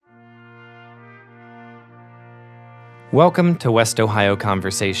Welcome to West Ohio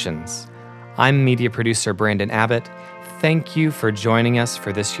Conversations. I'm media producer Brandon Abbott. Thank you for joining us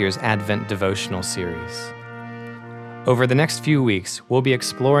for this year's Advent devotional series. Over the next few weeks, we'll be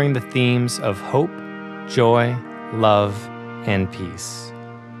exploring the themes of hope, joy, love, and peace.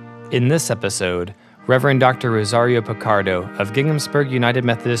 In this episode, Reverend Dr. Rosario Picardo of Ginghamsburg United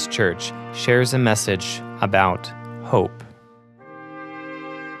Methodist Church shares a message about hope.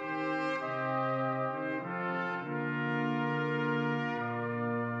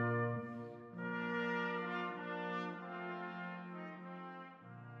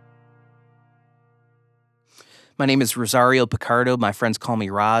 My name is Rosario Picardo. My friends call me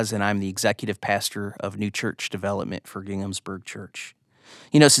Roz, and I'm the executive pastor of New Church Development for Ginghamsburg Church.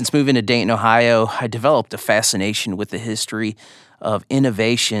 Since moving to Dayton, Ohio, I developed a fascination with the history of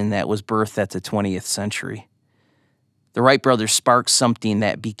innovation that was birthed at the 20th century. The Wright brothers sparked something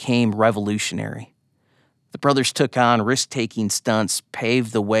that became revolutionary. The brothers took on risk-taking stunts,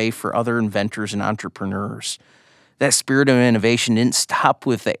 paved the way for other inventors and entrepreneurs. That spirit of innovation didn't stop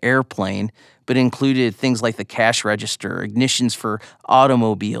with the airplane, but included things like the cash register, ignitions for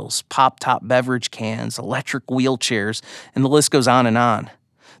automobiles, pop-top beverage cans, electric wheelchairs, and the list goes on and on.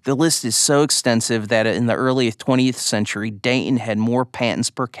 The list is so extensive that in the early 20th century, Dayton had more patents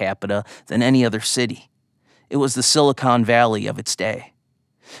per capita than any other city. It was the Silicon Valley of its day.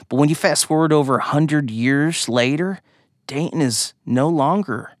 But when you fast forward over 100 years later, Dayton is no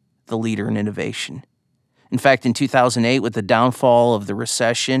longer the leader in innovation. In fact, in 2008, with the downfall of the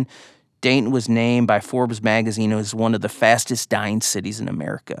recession, Dayton was named by Forbes magazine as one of the fastest dying cities in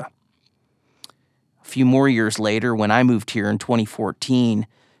America. A few more years later, when I moved here in 2014,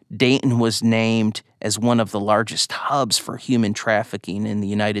 Dayton was named as one of the largest hubs for human trafficking in the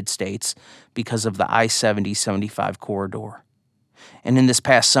United States because of the I-70-75 corridor. And in this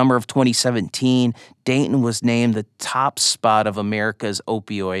past summer of 2017, Dayton was named the top spot of America's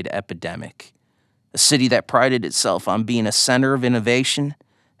opioid epidemic. A city that prided itself on being a center of innovation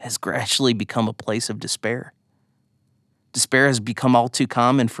has gradually become a place of despair. Despair has become all too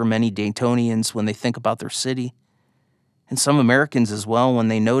common for many Daytonians when they think about their city, and some Americans as well when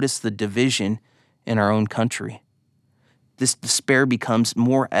they notice the division in our own country. This despair becomes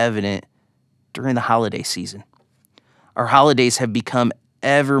more evident during the holiday season. Our holidays have become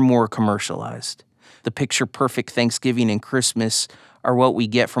ever more commercialized. The picture-perfect Thanksgiving and Christmas are what we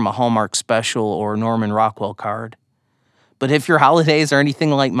get from a Hallmark special or Norman Rockwell card. But if your holidays are anything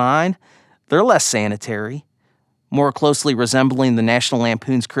like mine, they're less sanitary, more closely resembling the National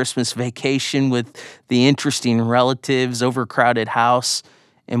Lampoon's Christmas Vacation with the interesting relatives, overcrowded house,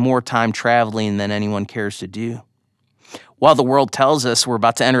 and more time traveling than anyone cares to do. While the world tells us we're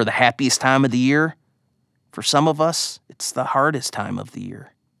about to enter the happiest time of the year, for some of us, it's the hardest time of the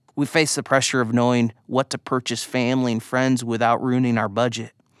year. We face the pressure of knowing what to purchase family and friends without ruining our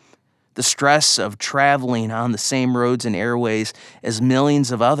budget. The stress of traveling on the same roads and airways as millions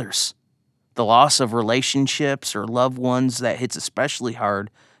of others. The loss of relationships or loved ones that hits especially hard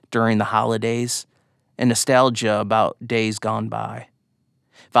during the holidays. And nostalgia about days gone by.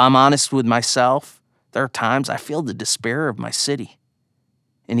 If I'm honest with myself, there are times I feel the despair of my city.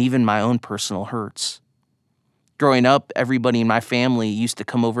 And even my own personal hurts. Growing up, everybody in my family used to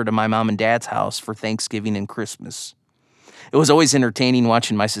come over to my mom and dad's house for Thanksgiving and Christmas. It was always entertaining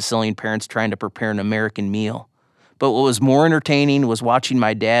watching my Sicilian parents trying to prepare an American meal. But what was more entertaining was watching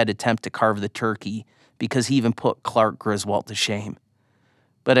my dad attempt to carve the turkey because he even put Clark Griswold to shame.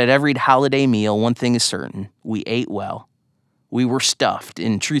 But at every holiday meal, one thing is certain, we ate well. We were stuffed,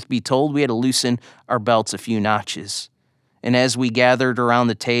 and truth be told, we had to loosen our belts a few notches. And as we gathered around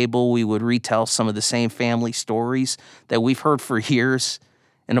the table, we would retell some of the same family stories that we've heard for years.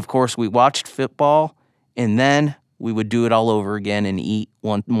 And of course, we watched football, and then we would do it all over again and eat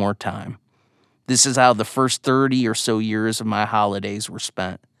one more time. This is how the first 30 or so years of my holidays were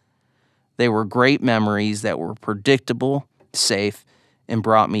spent. They were great memories that were predictable, safe, and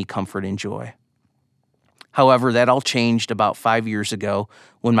brought me comfort and joy. However, that all changed about 5 years ago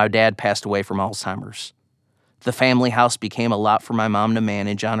when my dad passed away from Alzheimer's. The family house became a lot for my mom to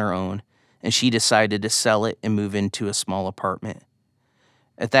manage on her own, and she decided to sell it and move into a small apartment.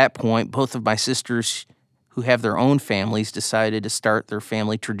 At that point, both of my sisters, who have their own families, decided to start their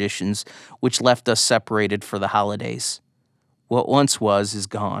family traditions, which left us separated for the holidays. What once was is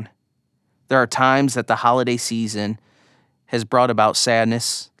gone. There are times that the holiday season has brought about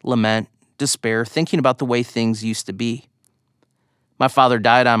sadness, lament, despair, thinking about the way things used to be. My father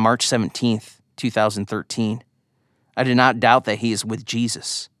died on March 17th, 2013. I do not doubt that he is with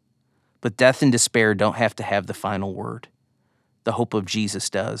Jesus. But death and despair don't have to have the final word. The hope of Jesus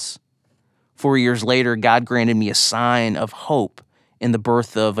does. 4 years later, God granted me a sign of hope in the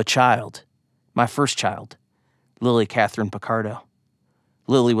birth of a child, my first child, Lily Catherine Picardo.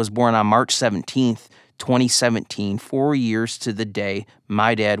 Lily was born on March 17th, 2017, 4 years to the day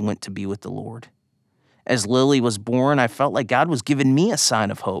my dad went to be with the Lord. As Lily was born, I felt like God was giving me a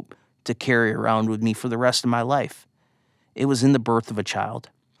sign of hope to carry around with me for the rest of my life. It was in the birth of a child.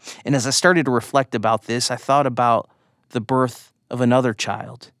 And as I started to reflect about this, I thought about the birth of another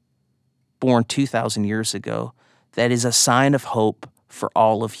child, born 2,000 years ago, that is a sign of hope for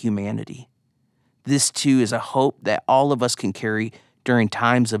all of humanity. This, too, is a hope that all of us can carry during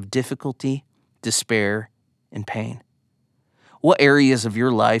times of difficulty, despair, and pain. What areas of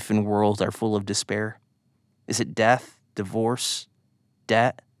your life and world are full of despair? Is it death, divorce,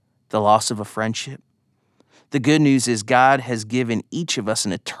 debt, the loss of a friendship? The good news is God has given each of us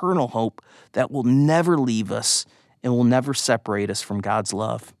an eternal hope that will never leave us and will never separate us from God's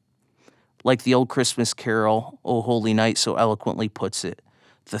love. Like the old Christmas carol, O Holy Night, so eloquently puts it,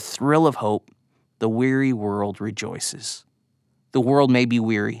 the thrill of hope, the weary world rejoices. The world may be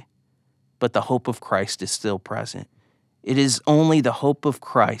weary, but the hope of Christ is still present. It is only the hope of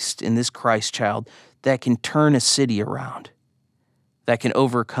Christ in this Christ child that can turn a city around, that can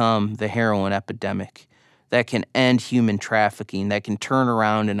overcome the heroin epidemic, that can end human trafficking, that can turn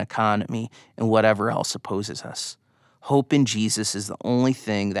around an economy and whatever else opposes us. Hope in Jesus is the only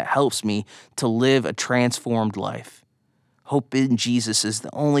thing that helps me to live a transformed life. Hope in Jesus is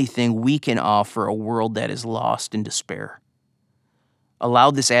the only thing we can offer a world that is lost in despair. Allow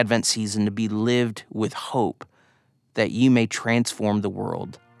this Advent season to be lived with hope that you may transform the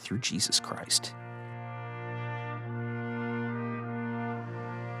world through Jesus Christ.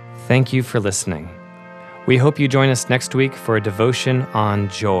 Thank you for listening. We hope you join us next week for a devotion on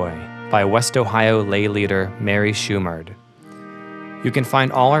joy by West Ohio lay leader Mary Schumard. You can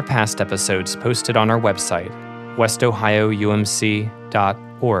find all our past episodes posted on our website,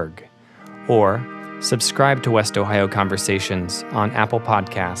 westohioumc.org, or subscribe to West Ohio Conversations on Apple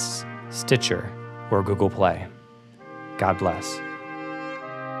Podcasts, Stitcher, or Google Play. God bless.